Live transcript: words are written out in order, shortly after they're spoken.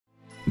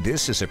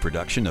This is a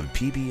production of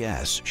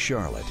PBS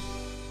Charlotte.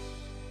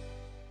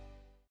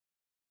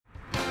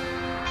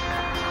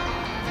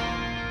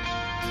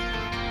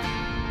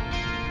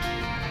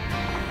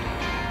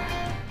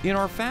 In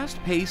our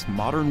fast-paced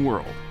modern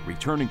world,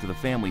 returning to the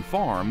family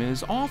farm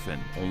is often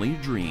only a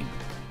dream.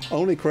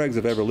 Only Craigs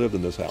have ever lived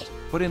in this house.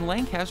 But in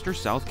Lancaster,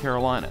 South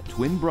Carolina,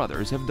 twin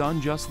brothers have done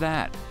just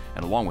that,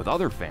 and along with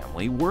other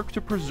family, work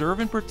to preserve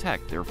and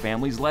protect their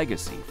family's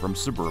legacy from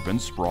suburban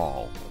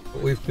sprawl.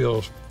 We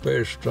feel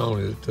very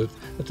strongly that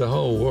the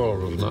whole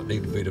world does not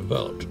need to be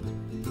developed.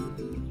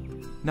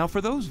 Now, for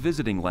those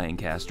visiting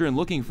Lancaster and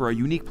looking for a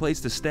unique place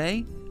to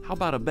stay, how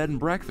about a bed and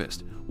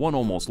breakfast, one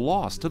almost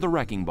lost to the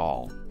wrecking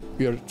ball?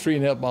 We are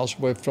 3.5 miles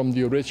away from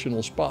the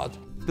original spot.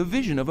 The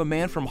vision of a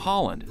man from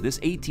Holland, this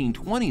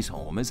 1820s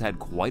home has had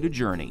quite a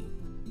journey.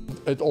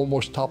 It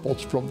almost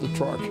toppled from the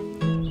truck.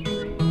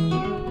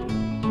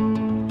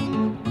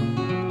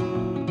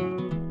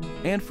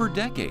 And for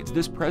decades,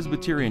 this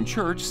Presbyterian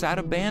church sat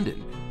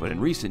abandoned, but in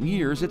recent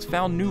years, it's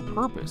found new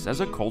purpose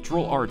as a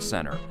cultural arts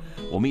center.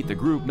 We'll meet the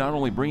group not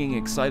only bringing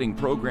exciting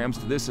programs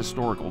to this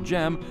historical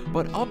gem,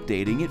 but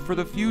updating it for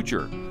the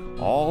future.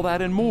 All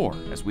that and more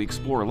as we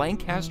explore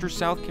Lancaster,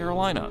 South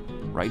Carolina,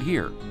 right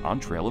here on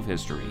Trail of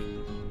History.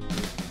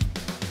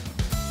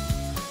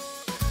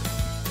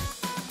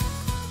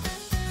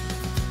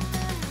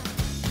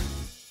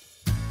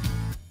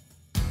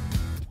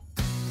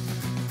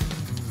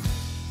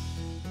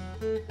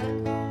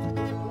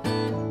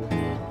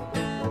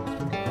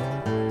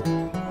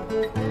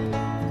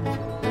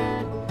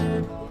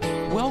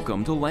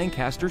 Welcome to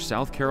Lancaster,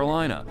 South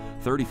Carolina,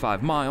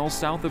 35 miles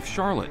south of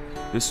Charlotte.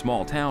 This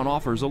small town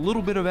offers a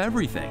little bit of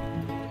everything.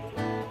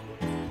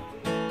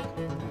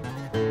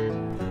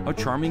 A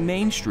charming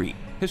main street,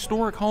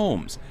 historic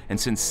homes, and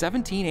since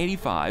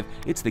 1785,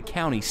 it's the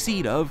county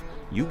seat of,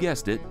 you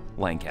guessed it,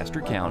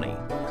 Lancaster County.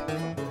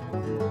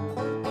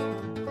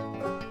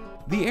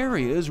 The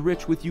area is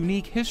rich with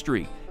unique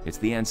history. It's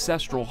the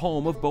ancestral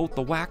home of both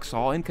the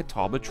Waxhaw and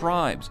Catawba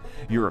tribes.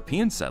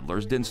 European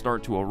settlers didn't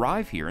start to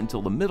arrive here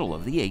until the middle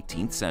of the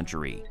 18th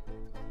century.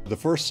 The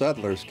first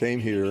settlers came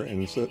here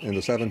in the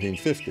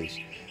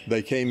 1750s.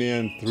 They came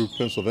in through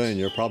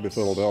Pennsylvania, probably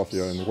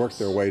Philadelphia, and worked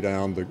their way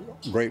down the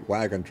Great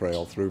Wagon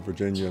Trail through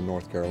Virginia and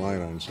North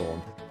Carolina and so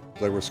on.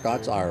 They were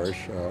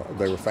Scots-Irish.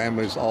 They were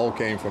families, all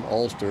came from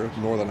Ulster,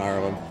 Northern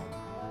Ireland.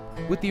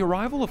 With the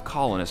arrival of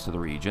colonists to the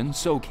region,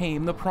 so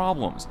came the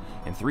problems.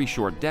 In 3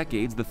 short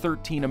decades, the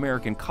 13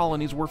 American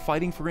colonies were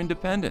fighting for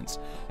independence.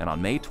 And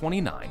on May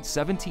 29,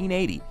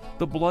 1780,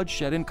 the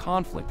bloodshed and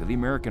conflict of the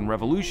American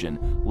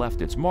Revolution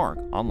left its mark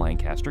on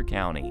Lancaster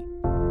County.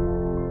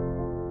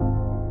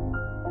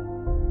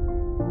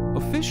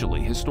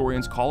 Officially,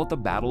 historians call it the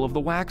Battle of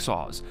the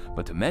Waxhaws,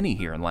 but to many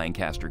here in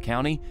Lancaster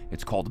County,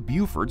 it's called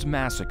Buford's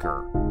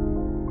Massacre.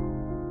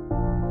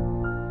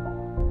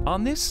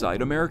 On this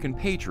site, American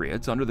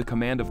patriots under the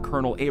command of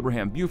Colonel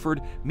Abraham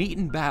Buford meet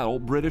and battle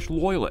British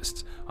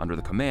loyalists under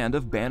the command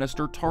of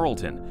Banastre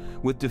Tarleton.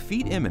 With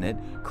defeat imminent,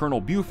 Colonel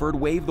Buford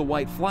waved the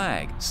white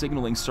flag,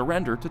 signaling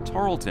surrender to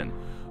Tarleton.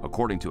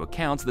 According to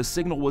accounts, the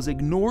signal was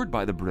ignored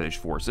by the British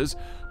forces.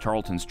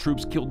 Tarleton's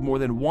troops killed more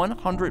than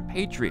 100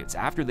 patriots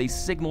after they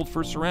signaled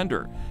for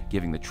surrender,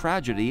 giving the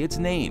tragedy its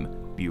name,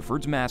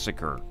 Buford's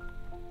Massacre.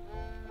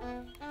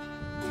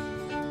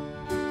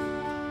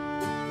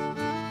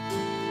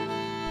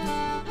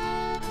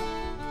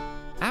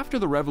 After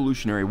the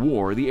Revolutionary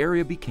War, the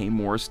area became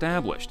more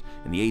established.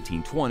 In the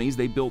 1820s,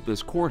 they built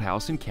this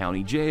courthouse and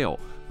county jail.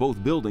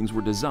 Both buildings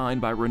were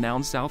designed by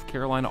renowned South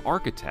Carolina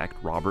architect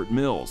Robert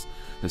Mills,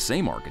 the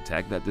same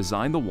architect that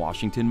designed the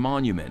Washington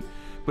Monument.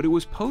 But it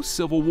was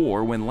post-Civil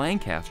War when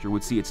Lancaster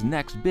would see its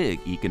next big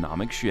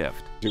economic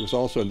shift. It was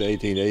also in the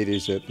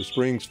 1880s that the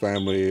Springs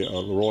family,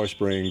 Leroy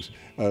Springs,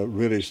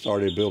 really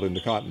started building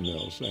the cotton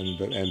mills.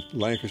 And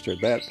Lancaster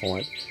at that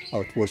point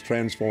was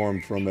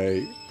transformed from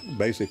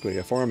basically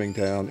a farming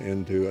town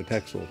into a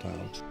textile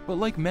town. But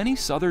like many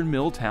southern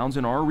mill towns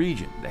in our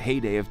region, the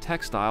heyday of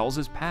textiles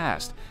is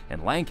past,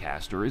 and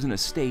Lancaster is in a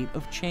state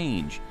of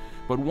change.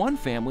 But one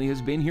family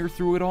has been here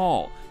through it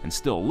all and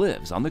still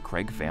lives on the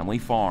Craig family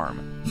farm.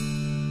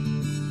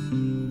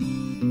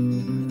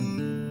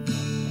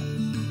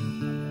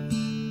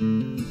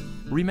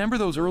 Remember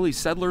those early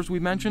settlers we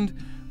mentioned?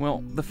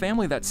 Well, the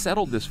family that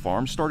settled this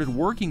farm started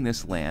working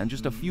this land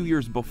just a few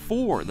years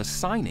before the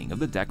signing of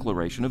the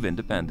Declaration of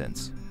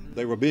Independence.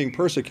 They were being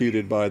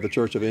persecuted by the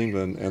Church of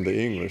England and the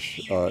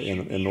English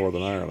in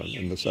Northern Ireland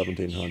in the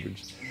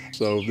 1700s.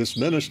 So this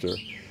minister,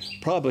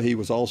 probably he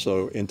was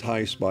also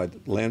enticed by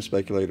land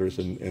speculators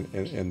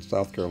in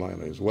South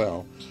Carolina as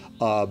well,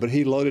 but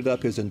he loaded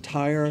up his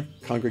entire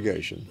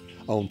congregation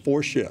on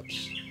 4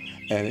 ships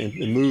and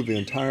moved the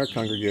entire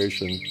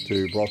congregation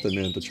brought them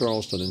into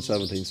Charleston in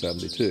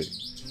 1772.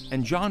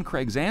 And John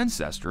Craig's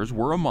ancestors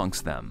were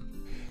amongst them.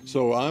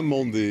 So I'm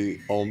on the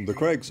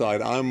Craig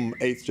side, I'm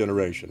 8th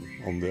generation.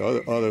 On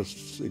the other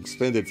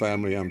extended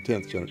family, I'm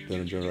 10th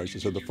generation.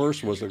 So the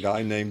first was a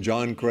guy named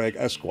John Craig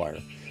Esquire.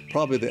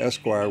 Probably the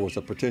Esquire was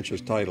a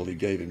pretentious title he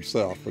gave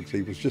himself because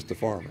he was just a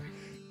farmer.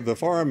 The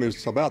farm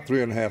is about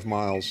 3.5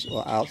 miles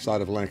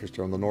outside of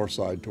Lancaster on the north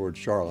side towards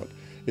Charlotte.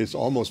 It's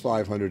almost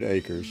 500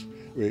 acres.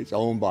 It's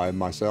owned by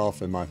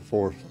myself and my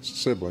 4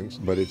 siblings,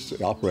 but it's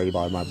operated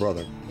by my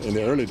brother. In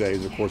the early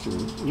days, of course,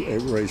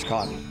 it raised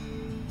cotton.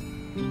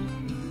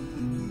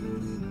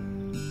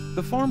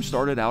 The farm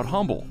started out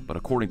humble, but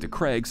according to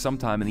Craig,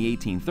 sometime in the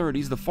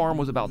 1830s, the farm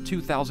was about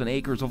 2,000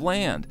 acres of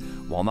land.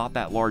 While not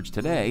that large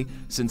today,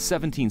 since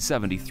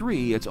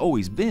 1773, it's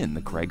always been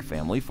the Craig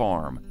family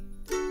farm.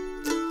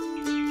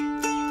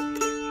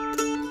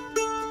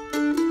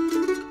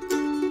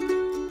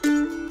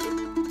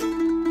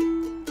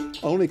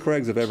 Only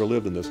Craigs have ever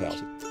lived in this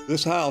house.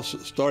 This house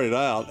started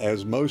out,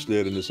 as most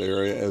did in this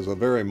area, as a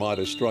very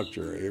modest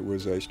structure. It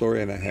was a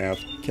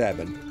 1.5-story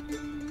cabin.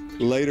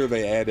 Later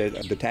they added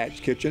a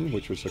detached kitchen,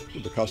 which was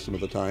the custom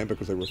of the time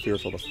because they were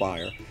fearful of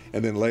fire.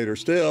 And then later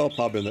still,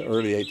 probably in the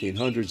early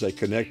 1800s, they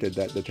connected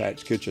that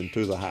detached kitchen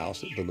to the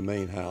house, to the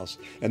main house,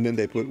 and then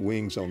they put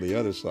wings on the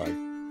other side.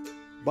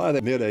 By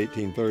the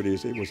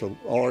mid-1830s, it was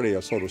already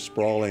a sort of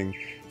sprawling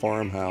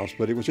farmhouse,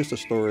 but it was just a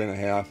 1.5-story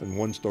and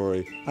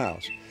 1-story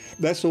house.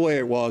 That's the way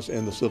it was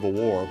in the Civil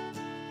War.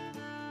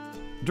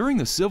 During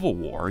the Civil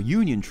War,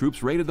 Union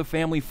troops raided the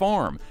family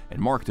farm and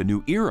marked a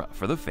new era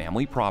for the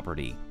family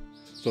property.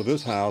 So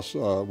this house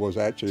was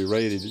actually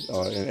raided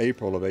in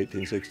April of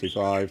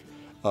 1865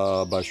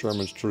 by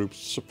Sherman's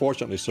troops.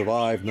 Fortunately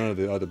survived, none of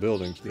the other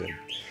buildings did.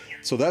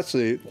 So that's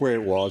where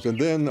it was. And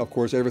then, of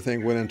course,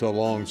 everything went into a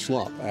long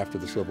slump after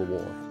the Civil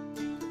War.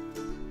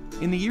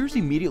 In the years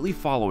immediately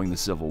following the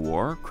Civil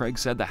War, Craig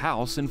said the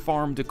house and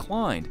farm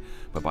declined,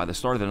 but by the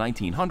start of the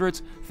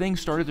 1900s, things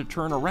started to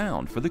turn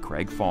around for the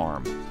Craig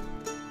farm.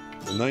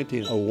 In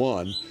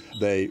 1901,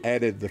 they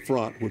added the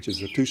front, which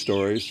is 2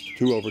 stories,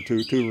 2 over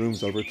 2, 2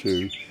 rooms over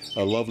 2,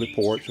 a lovely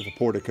porch with a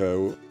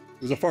portico. It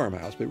was a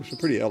farmhouse, but it was a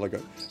pretty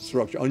elegant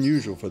structure,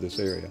 unusual for this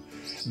area.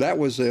 That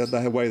was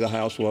the way the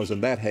house was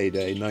in that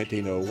heyday,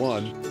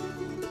 1901.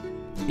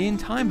 In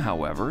time,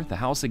 however, the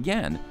house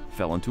again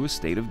fell into a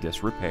state of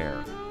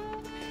disrepair.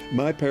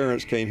 My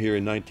parents came here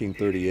in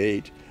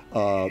 1938.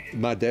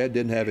 My dad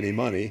didn't have any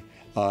money,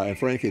 and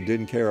frankly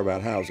didn't care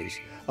about houses.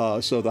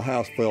 So the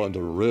house fell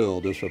into real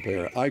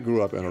disrepair. I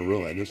grew up in a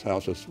ruin. This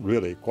house was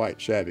really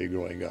quite shabby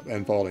growing up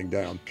and falling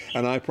down.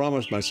 And I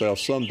promised myself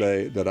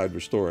someday that I'd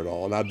restore it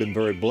all. And I've been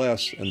very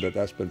blessed in that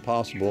that's been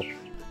possible.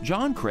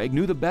 John Craig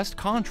knew the best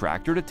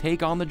contractor to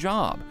take on the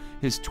job,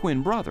 his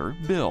twin brother,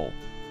 Bill.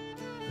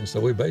 And so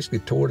we basically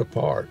tore it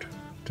apart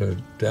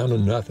down to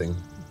nothing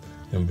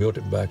and built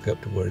it back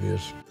up to where it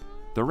is.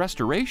 The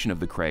restoration of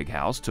the Craig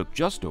house took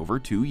just over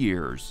 2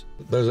 years.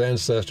 Those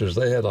ancestors,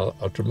 they had a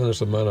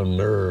tremendous amount of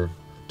nerve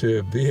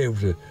to be able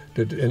to,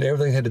 and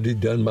everything had to be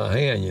done by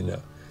hand, you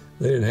know.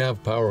 They didn't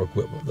have power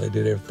equipment. They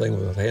did everything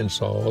with hand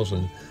saws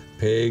and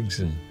pegs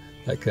and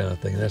that kind of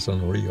thing. That's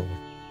unreal.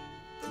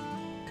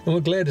 And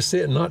we're glad to see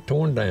it not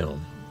torn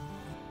down.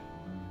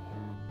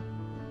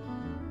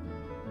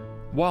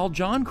 While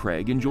John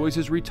Craig enjoys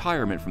his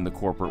retirement from the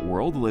corporate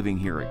world living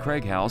here at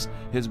Craig House,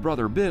 his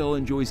brother Bill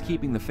enjoys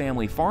keeping the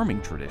family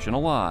farming tradition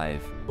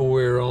alive.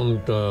 We're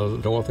on the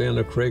north end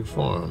of Craig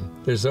Farm.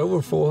 There's over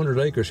 400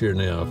 acres here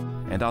now.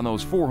 And on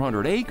those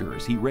 400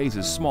 acres, he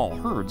raises small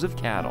herds of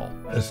cattle.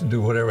 Let's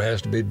do whatever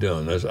has to be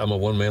done. I'm a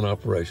one-man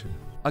operation.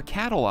 A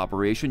cattle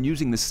operation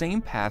using the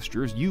same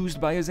pastures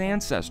used by his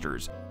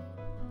ancestors.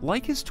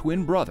 Like his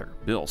twin brother,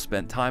 Bill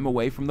spent time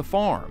away from the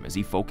farm as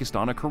he focused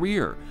on a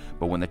career.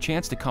 But when the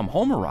chance to come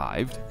home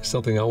arrived,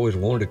 something I always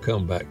wanted to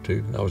come back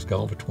to. I was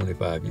gone for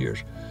 25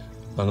 years.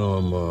 I know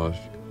I'm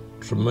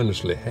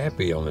tremendously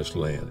happy on this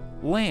land.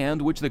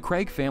 Land which the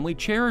Craig family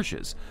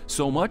cherishes,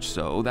 so much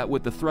so that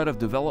with the threat of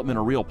development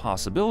a real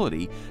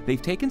possibility,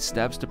 they've taken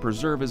steps to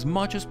preserve as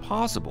much as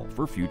possible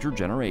for future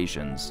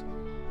generations.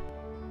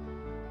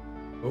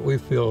 We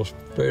feel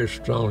very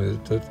strongly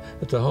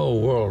that the whole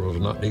world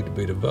does not need to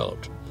be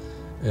developed.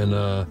 And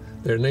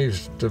there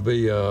needs to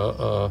be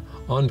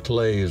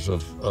enclaves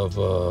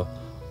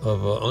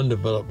of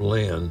undeveloped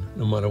land,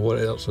 no matter what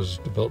else is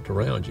developed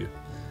around you.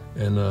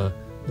 And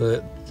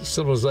the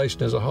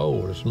civilization as a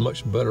whole is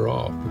much better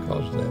off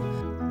because of that.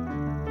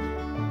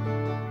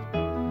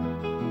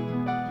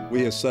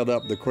 We have set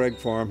up the Craig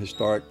Farm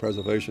Historic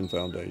Preservation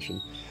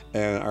Foundation,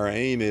 and our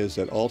aim is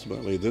that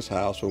ultimately this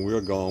house, when we're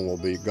gone, will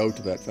go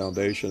to that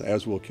foundation,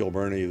 as will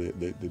Kilburney,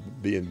 the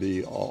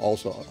B&B,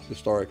 also a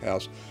historic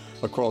house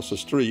across the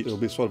street. It'll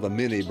be sort of a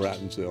mini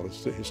Brattonville.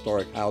 It's a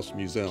historic house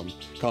museum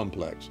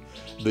complex.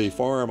 The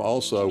farm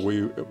also,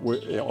 we're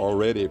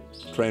already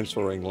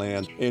transferring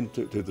land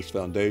into this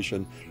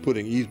foundation,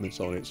 putting easements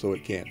on it so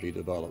it can't be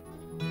developed.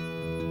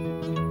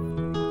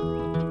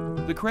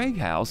 The Craig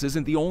house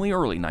isn't the only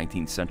early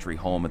 19th century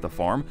home at the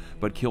farm,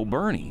 but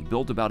Kilburney,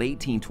 built about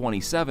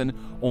 1827,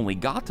 only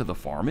got to the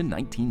farm in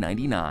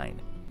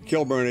 1999.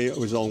 Kilburney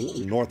was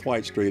on North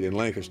White Street in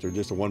Lancaster,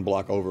 just 1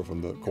 block over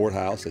from the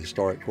courthouse, the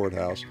historic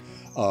courthouse,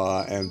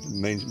 and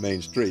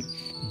Main Street.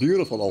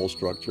 Beautiful old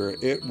structure.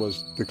 It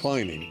was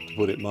declining, to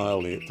put it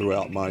mildly,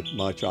 throughout my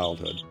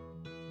childhood.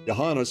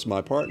 Johannes,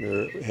 my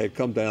partner, had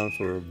come down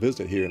for a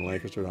visit here in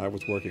Lancaster, and I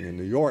was working in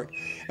New York,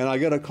 and I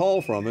get a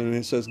call from him, and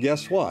he says,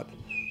 guess what?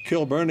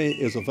 Kilburney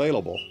is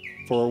available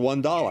for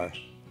 $1.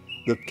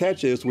 The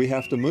catch is we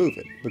have to move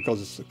it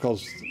because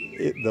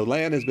the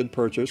land has been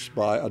purchased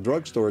by a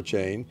drugstore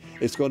chain.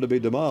 It's going to be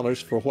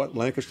demolished for what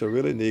Lancaster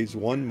really needs,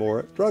 one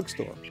more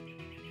drugstore.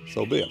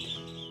 So be it.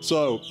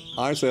 So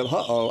I said,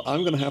 uh-oh,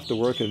 I'm going to have to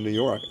work in New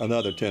York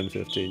another 10,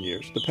 15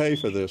 years to pay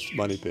for this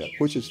money pit,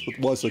 which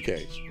was the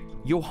case.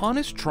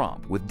 Johannes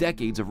Tromp, with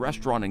decades of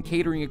restaurant and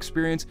catering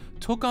experience,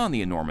 took on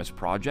the enormous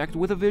project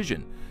with a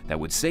vision that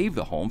would save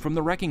the home from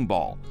the wrecking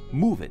ball,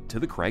 move it to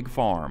the Craig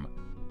farm.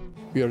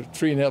 We are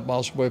 3.5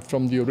 miles away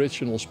from the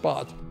original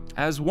spot.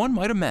 As one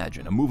might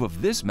imagine, a move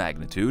of this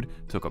magnitude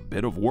took a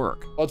bit of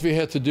work. What we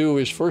had to do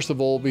is, first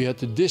of all, we had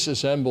to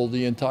disassemble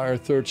the entire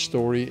third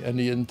story and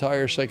the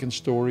entire second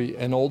story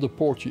and all the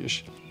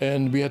porches.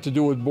 And we had to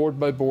do it board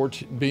by board,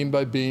 beam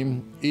by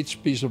beam.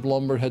 Each piece of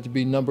lumber had to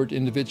be numbered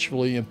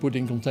individually and put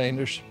in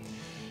containers.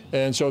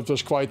 And so it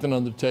was quite an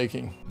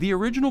undertaking. The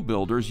original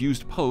builders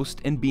used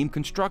post and beam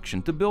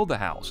construction to build the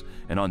house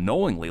and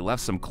unknowingly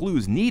left some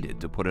clues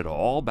needed to put it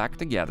all back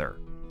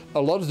together.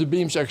 A lot of the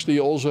beams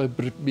actually also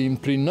had been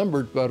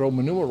pre-numbered by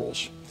Roman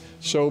numerals.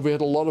 So we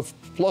had a lot of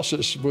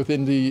pluses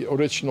within the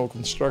original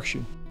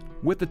construction.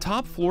 With the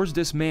top floors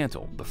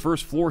dismantled, the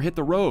first floor hit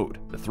the road.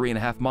 The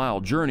 3.5-mile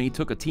journey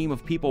took a team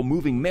of people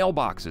moving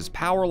mailboxes,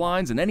 power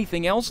lines, and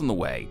anything else in the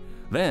way.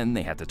 Then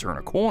they had to turn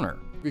a corner.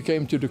 We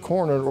came to the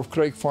corner of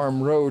Craig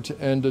Farm Road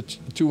and the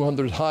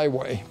 200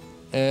 highway.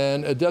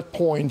 And at that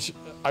point,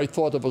 I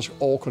thought it was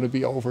all going to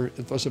be over.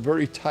 It was a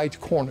very tight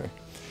corner.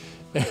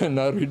 And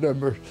I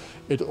remember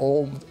it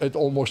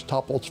almost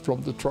toppled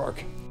from the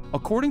truck.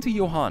 According to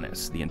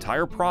Johannes, the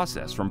entire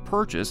process from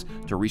purchase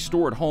to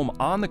restored home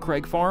on the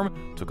Craig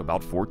farm took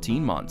about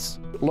 14 months.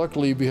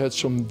 Luckily, we had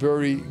some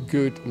very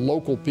good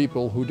local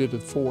people who did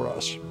it for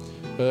us.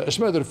 As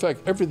a matter of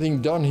fact,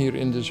 everything done here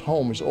in this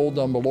home is all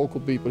done by local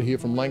people here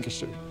from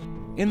Lancaster.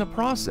 In the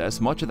process,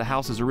 much of the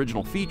house's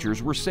original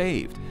features were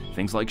saved.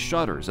 Things like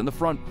shutters and the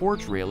front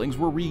porch railings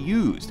were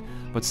reused,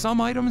 but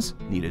some items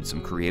needed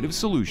some creative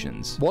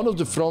solutions. One of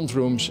the front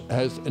rooms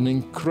has an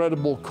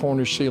incredible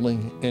corner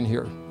ceiling in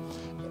here,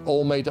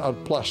 all made out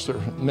of plaster,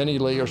 many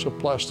layers of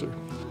plaster.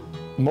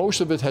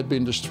 Most of it had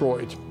been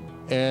destroyed,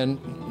 and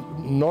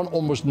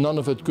almost none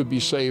of it could be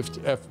saved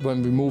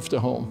when we moved the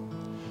home.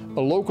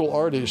 A local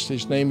artist,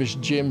 his name is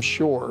Jim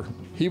Shore,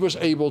 he was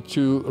able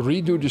to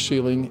redo the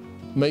ceiling,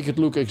 make it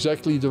look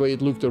exactly the way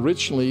it looked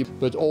originally,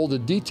 but all the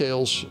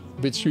details,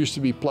 which used to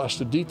be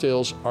plaster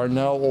details, are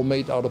now all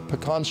made out of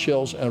pecan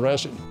shells and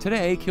resin.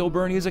 Today,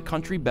 Kilburney is a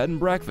country bed and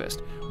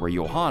breakfast, where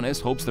Johannes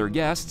hopes their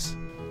guests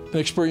an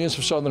experience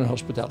of Southern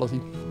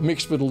hospitality,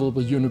 mixed with a little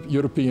bit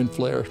European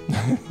flair.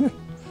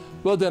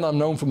 Well, then I'm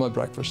known for my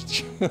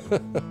breakfasts.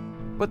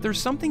 But there's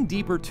something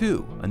deeper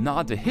too, a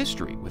nod to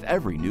history with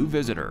every new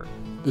visitor.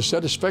 The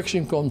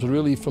satisfaction comes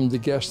really from the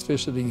guest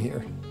visiting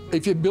here.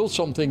 If you build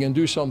something and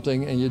do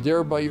something and you're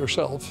there by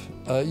yourself,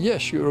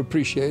 yes, you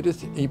appreciate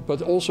it,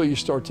 but also you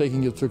start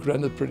taking it for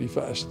granted pretty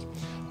fast.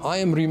 I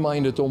am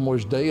reminded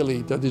almost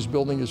daily that this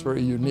building is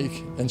very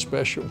unique and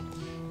special.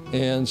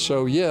 And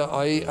so, yeah,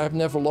 I've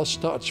never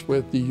lost touch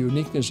with the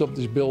uniqueness of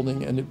this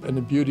building and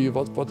the beauty of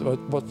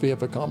what we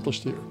have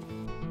accomplished here.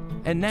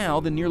 And now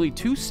the nearly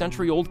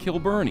 2-century-old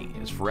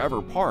Kilburney is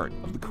forever part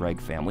of the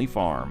Craig family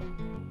farm.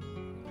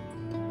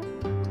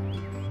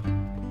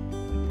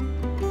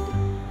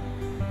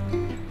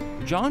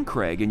 John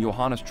Craig and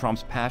Johannes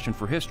Tromp's passion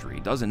for history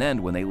doesn't end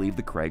when they leave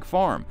the Craig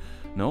farm.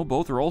 No,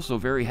 both are also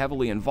very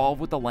heavily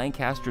involved with the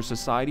Lancaster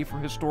Society for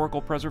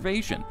Historical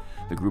Preservation,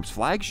 the group's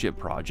flagship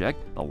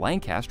project, the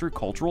Lancaster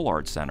Cultural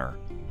Arts Center.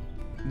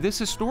 This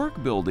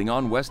historic building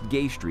on West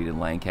Gay Street in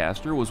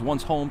Lancaster was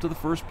once home to the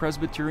First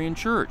Presbyterian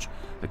Church.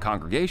 The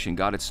congregation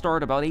got its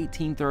start about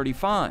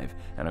 1835,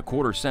 and a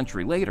quarter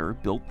century later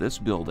built this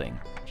building.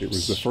 It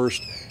was the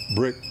first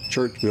brick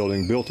church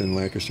building built in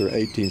Lancaster,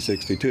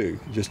 1862,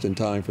 just in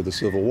time for the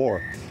Civil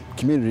War. The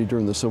community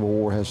during the Civil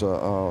War has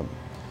an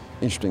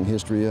interesting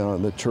history.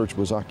 The church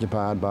was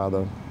occupied by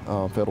the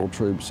federal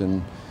troops,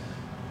 and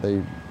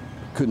they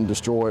couldn't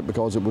destroy it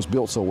because it was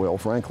built so well,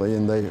 frankly,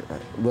 and they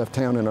left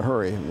town in a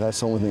hurry. That's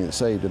the only thing that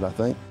saved it, I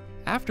think.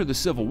 After the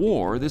Civil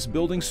War, this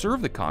building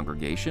served the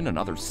congregation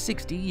another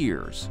 60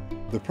 years.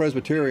 The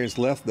Presbyterians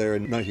left there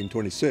in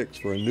 1926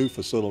 for a new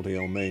facility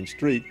on Main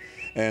Street,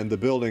 and the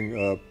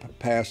building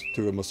passed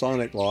to a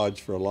Masonic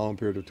lodge for a long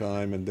period of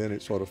time, and then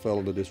it sort of fell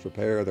into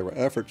disrepair. There were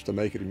efforts to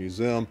make it a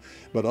museum,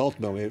 but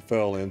ultimately it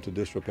fell into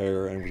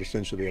disrepair and was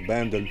essentially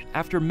abandoned.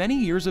 After many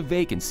years of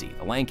vacancy,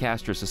 the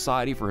Lancaster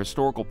Society for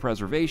Historical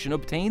Preservation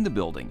obtained the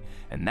building,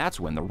 and that's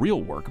when the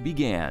real work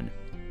began.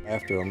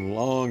 After a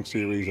long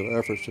series of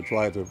efforts to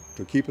try to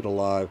keep it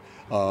alive,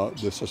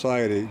 the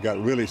society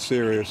got really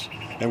serious,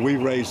 and we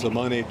raised the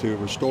money to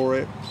restore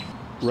it,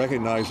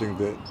 recognizing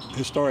that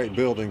historic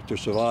buildings to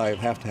survive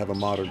have to have a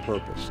modern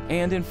purpose.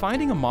 And in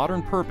finding a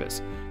modern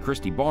purpose,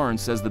 Christy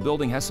Barnes says the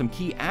building has some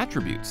key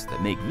attributes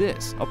that make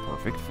this a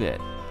perfect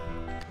fit.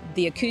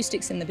 The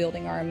acoustics in the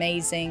building are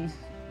amazing.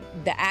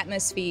 The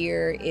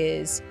atmosphere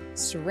is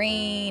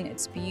serene,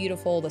 it's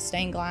beautiful, the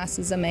stained glass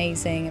is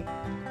amazing.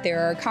 There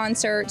are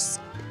concerts,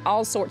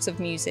 all sorts of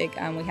music.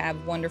 We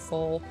have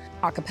wonderful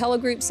a cappella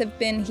groups have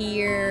been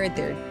here.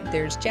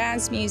 There's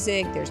jazz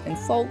music, there's been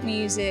folk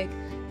music.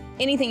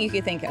 Anything you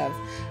could think of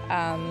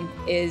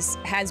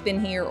has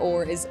been here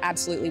or is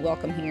absolutely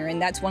welcome here.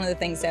 And that's one of the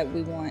things that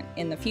we want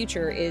in the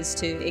future, is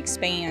to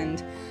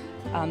expand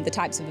the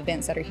types of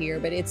events that are here.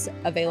 But it's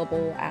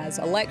available as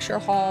a lecture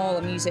hall,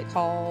 a music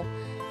hall,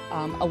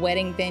 a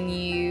wedding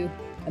venue,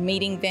 a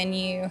meeting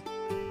venue.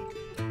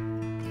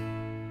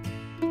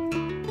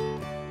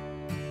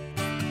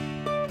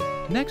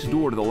 Next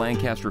door to the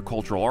Lancaster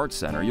Cultural Arts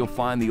Center, you'll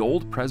find the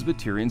old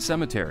Presbyterian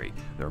Cemetery.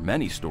 There are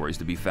many stories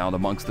to be found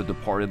amongst the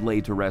departed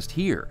laid to rest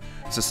here.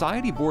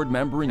 Society board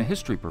member and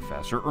history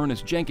professor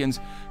Ernest Jenkins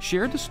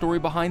shared the story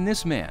behind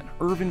this man,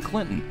 Irvin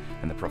Clinton,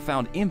 and the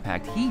profound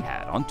impact he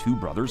had on two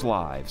brothers'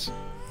 lives.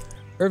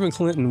 Irvin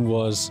Clinton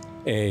was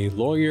a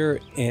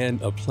lawyer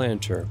and a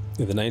planter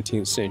in the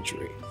 19th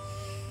century.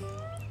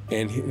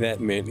 And that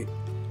meant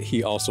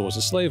he also was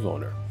a slave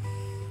owner.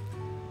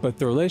 But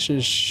the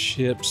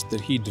relationships that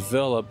he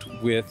developed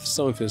with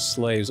some of his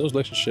slaves, those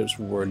relationships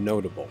were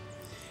notable.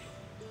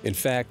 In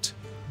fact,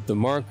 the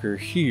marker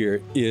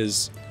here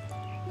is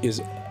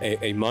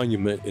a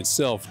monument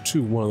itself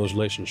to one of those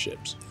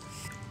relationships.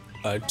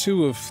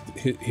 Two of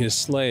his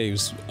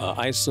slaves,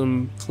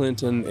 Isom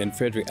Clinton and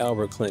Frederick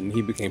Albert Clinton,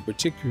 he became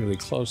particularly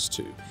close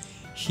to.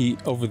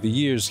 Over the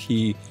years,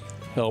 he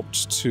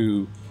helped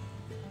to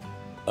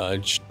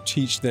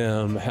teach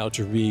them how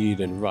to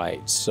read and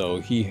write. So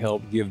he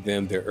helped give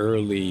them their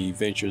early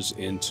ventures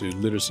into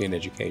literacy and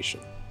education.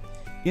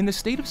 In the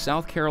state of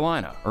South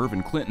Carolina,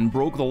 Irvin Clinton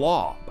broke the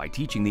law by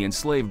teaching the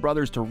enslaved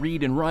brothers to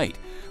read and write.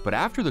 But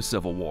after the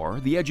Civil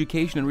War, the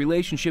education and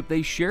relationship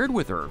they shared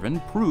with Irvin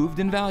proved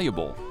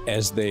invaluable.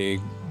 As they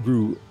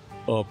grew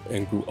up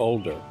and grew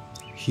older,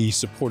 he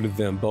supported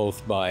them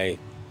both by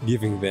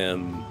giving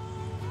them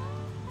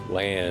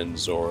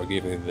lands or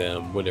giving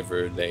them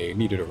whatever they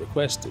needed or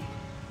requested.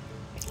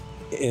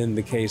 In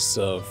the case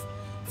of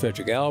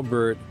Frederick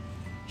Albert,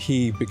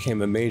 he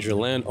became a major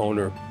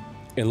landowner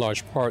in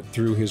large part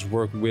through his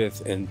work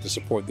with and the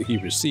support that he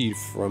received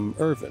from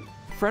Irvin.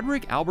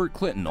 Frederick Albert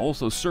Clinton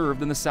also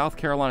served in the South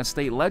Carolina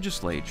State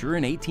Legislature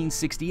in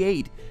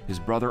 1868. His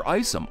brother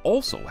Isom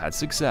also had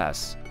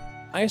success.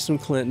 Isom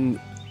Clinton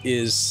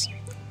is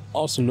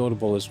also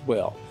notable as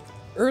well.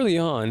 Early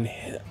on,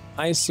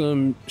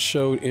 Isom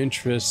showed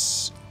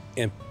interest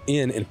in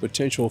and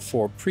potential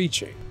for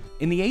preaching.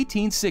 In the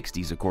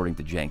 1860s, according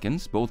to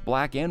Jenkins, both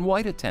black and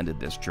white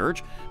attended this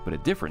church, but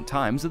at different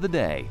times of the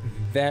day.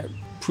 That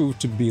proved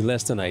to be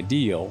less than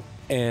ideal,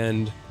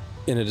 and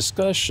in a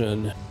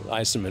discussion,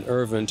 Isom and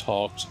Irvin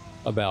talked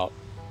about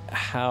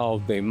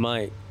how they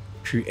might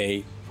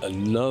create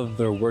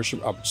another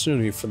worship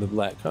opportunity for the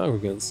black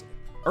congregants.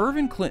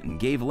 Irvin Clinton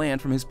gave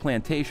land from his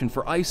plantation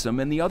for Isom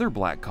and the other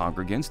black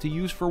congregants to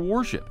use for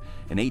worship.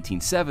 In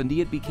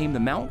 1870, it became the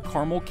Mount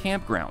Carmel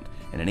Campground,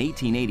 and in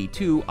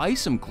 1882,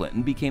 Isom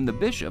Clinton became the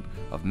bishop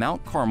of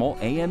Mount Carmel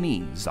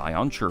AME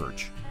Zion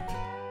Church.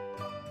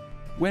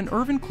 When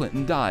Irvin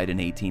Clinton died in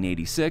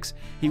 1886,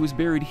 he was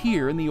buried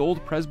here in the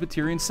old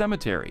Presbyterian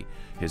Cemetery,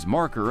 his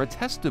marker a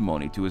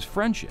testimony to his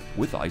friendship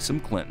with Isom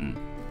Clinton.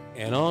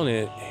 And on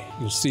it,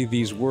 you'll see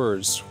these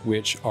words,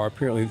 which are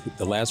apparently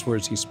the last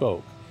words he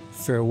spoke.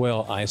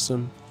 "Farewell,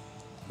 Isom.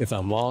 If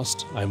I'm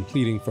lost, I'm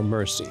pleading for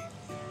mercy.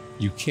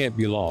 You can't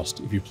be lost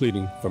if you're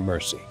pleading for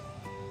mercy."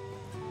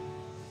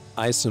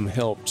 Isom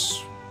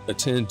helped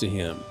attend to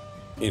him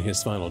in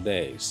his final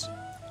days,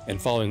 and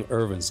following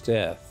Irvin's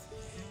death,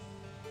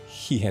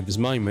 he had this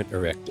monument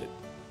erected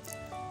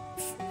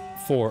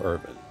for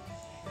Irvin.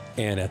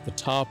 And at the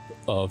top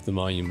of the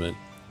monument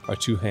are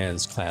two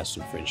hands clasped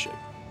in friendship.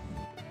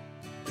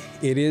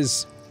 It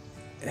is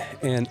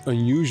an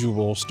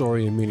unusual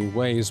story in many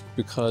ways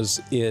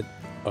because it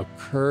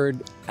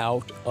occurred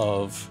out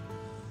of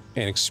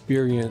an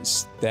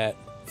experience that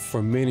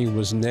for many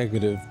was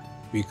negative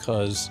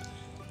because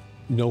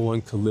no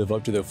one could live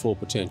up to their full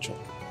potential.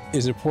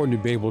 It's important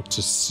to be able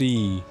to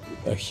see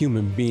a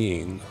human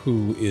being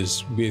who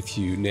is with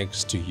you,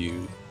 next to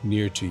you,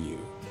 near to you,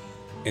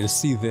 and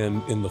see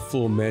them in the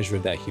full measure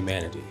of that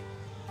humanity.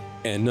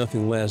 And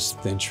nothing less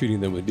than treating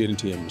them with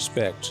dignity and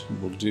respect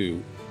will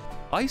do.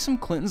 Isom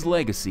Clinton's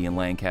legacy in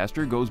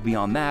Lancaster goes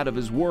beyond that of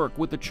his work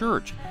with the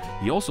church.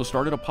 He also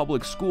started a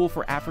public school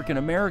for African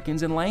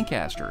Americans in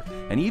Lancaster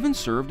and even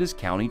served as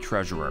county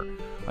treasurer.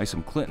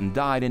 Isom Clinton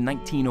died in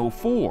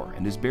 1904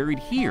 and is buried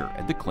here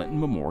at the Clinton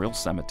Memorial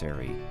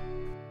Cemetery.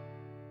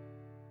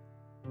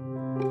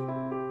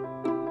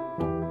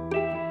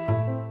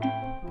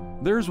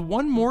 There's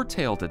one more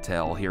tale to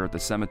tell here at the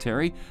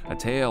cemetery, a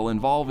tale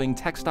involving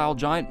textile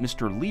giant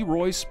Mr.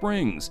 Leroy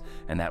Springs,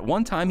 and that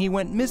one time he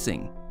went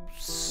missing.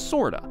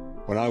 Sorta.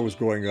 When I was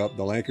growing up,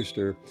 the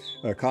Lancaster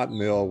cotton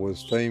mill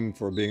was famed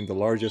for being the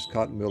largest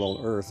cotton mill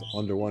on earth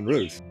under one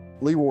roof.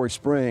 Leroy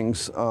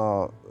Springs,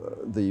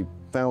 the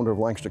founder of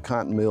Lancaster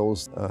Cotton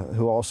Mills,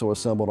 who also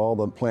assembled all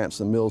the plants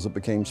and mills that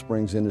became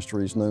Springs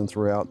Industries known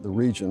throughout the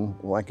region,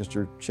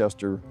 Lancaster,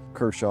 Chester,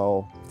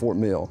 Kershaw, Fort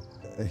Mill.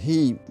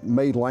 He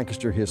made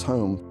Lancaster his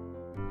home.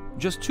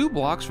 Just 2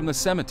 blocks from the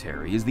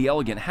cemetery is the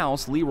elegant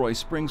house Leroy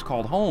Springs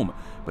called home.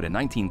 But in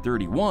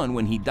 1931,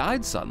 when he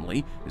died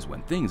suddenly, is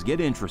when things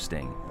get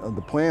interesting.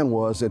 The plan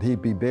was that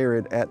he'd be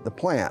buried at the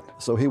plant.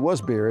 So he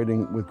was buried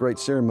with great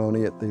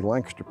ceremony at the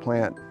Lancaster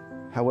plant.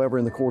 However,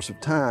 in the course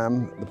of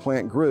time, the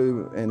plant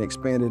grew and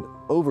expanded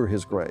over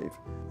his grave.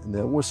 And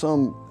there was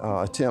some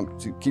attempt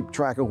to keep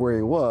track of where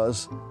he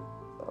was.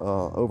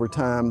 Over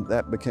time,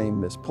 that became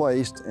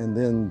misplaced, and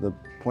then the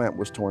plant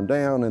was torn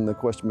down, and the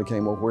question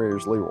became, well, where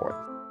is Leroy?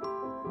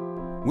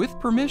 With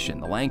permission,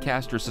 the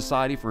Lancaster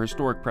Society for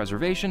Historic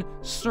Preservation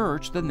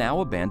searched the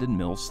now abandoned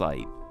mill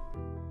site.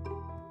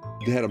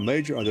 They had a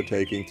major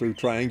undertaking through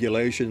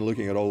triangulation,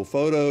 looking at old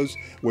photos.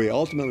 We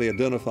ultimately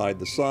identified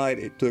the site.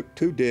 It took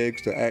 2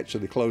 digs to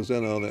actually close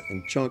in on it,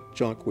 and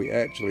chunk, we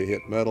actually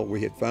hit metal.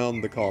 We had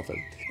found the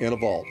coffin in a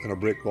vault, in a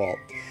brick vault.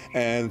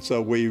 And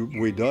so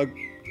we dug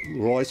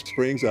Roy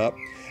Springs up,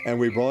 and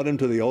we brought him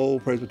to the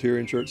old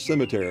Presbyterian Church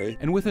Cemetery.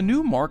 And with a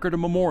new marker to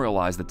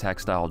memorialize the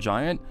textile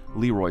giant,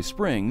 Leroy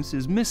Springs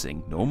is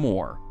missing no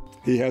more.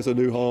 He has a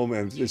new home,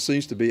 and it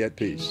seems to be at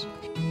peace.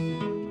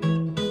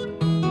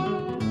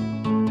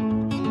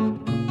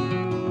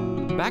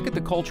 Back at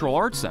the Cultural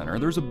Arts Center,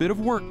 there's a bit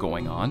of work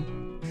going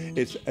on.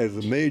 It's a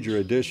major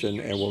addition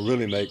and will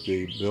really make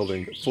the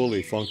building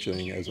fully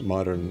functioning as a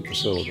modern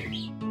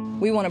facility.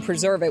 We want to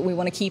preserve it. We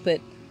want to keep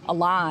it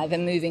alive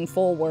and moving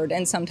forward,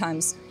 and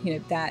sometimes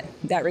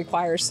that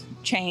requires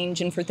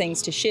change and for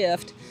things to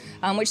shift,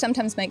 which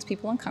sometimes makes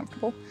people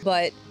uncomfortable.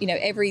 But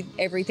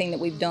everything that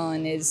we've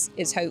done is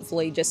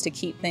hopefully just to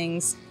keep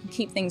things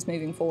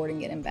moving forward and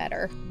getting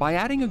better. By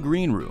adding a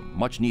green room,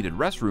 much needed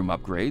restroom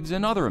upgrades,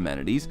 and other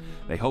amenities,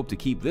 they hope to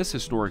keep this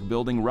historic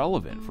building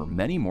relevant for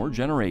many more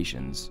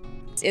generations.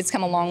 It's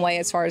come a long way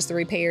as far as the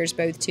repairs,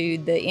 both to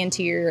the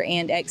interior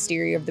and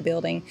exterior of the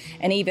building.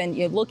 And even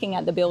looking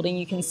at the building,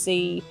 you can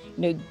see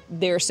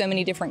there are so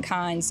many different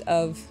kinds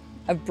of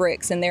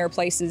bricks, and there are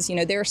places,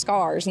 there are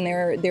scars and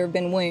there have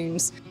been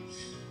wounds.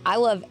 I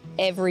love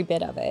every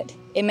bit of it.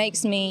 It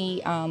makes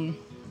me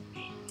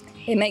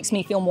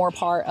feel more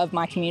part of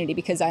my community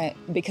because I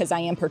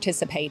am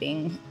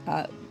participating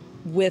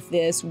with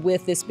this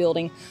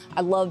building.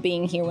 I love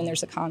being here when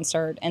there's a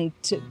concert, and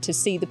to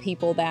see the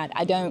people that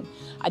I don't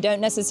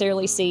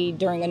necessarily see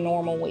during a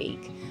normal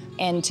week,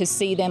 and to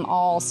see them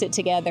all sit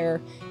together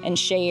and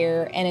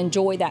share and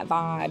enjoy that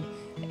vibe,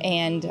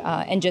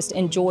 and just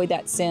enjoy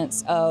that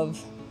sense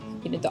of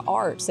the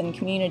arts and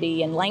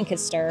community and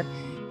Lancaster.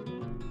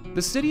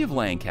 The city of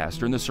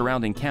Lancaster and the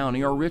surrounding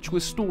county are rich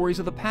with stories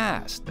of the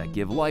past that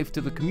give life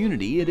to the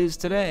community it is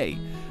today.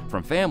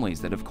 From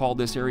families that have called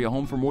this area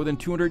home for more than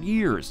 200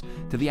 years,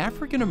 to the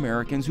African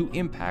Americans who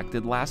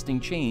impacted lasting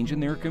change in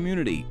their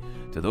community,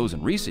 to those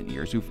in recent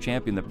years who've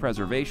championed the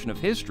preservation of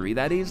history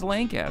that is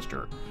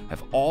Lancaster,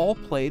 have all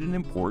played an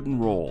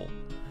important role.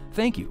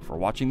 Thank you for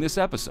watching this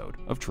episode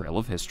of Trail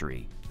of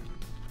History.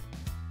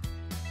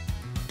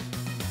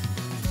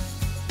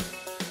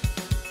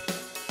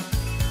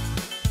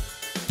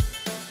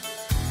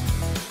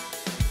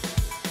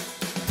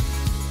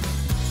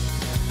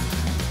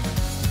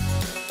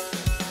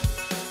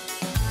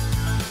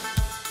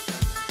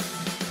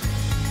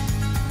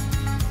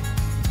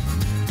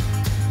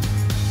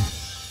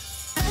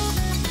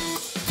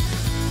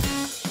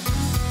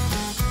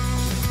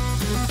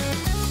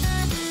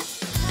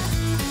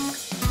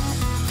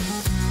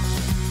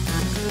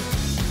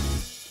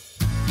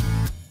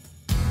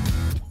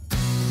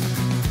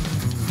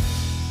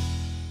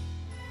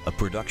 A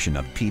production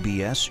of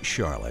PBS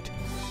Charlotte.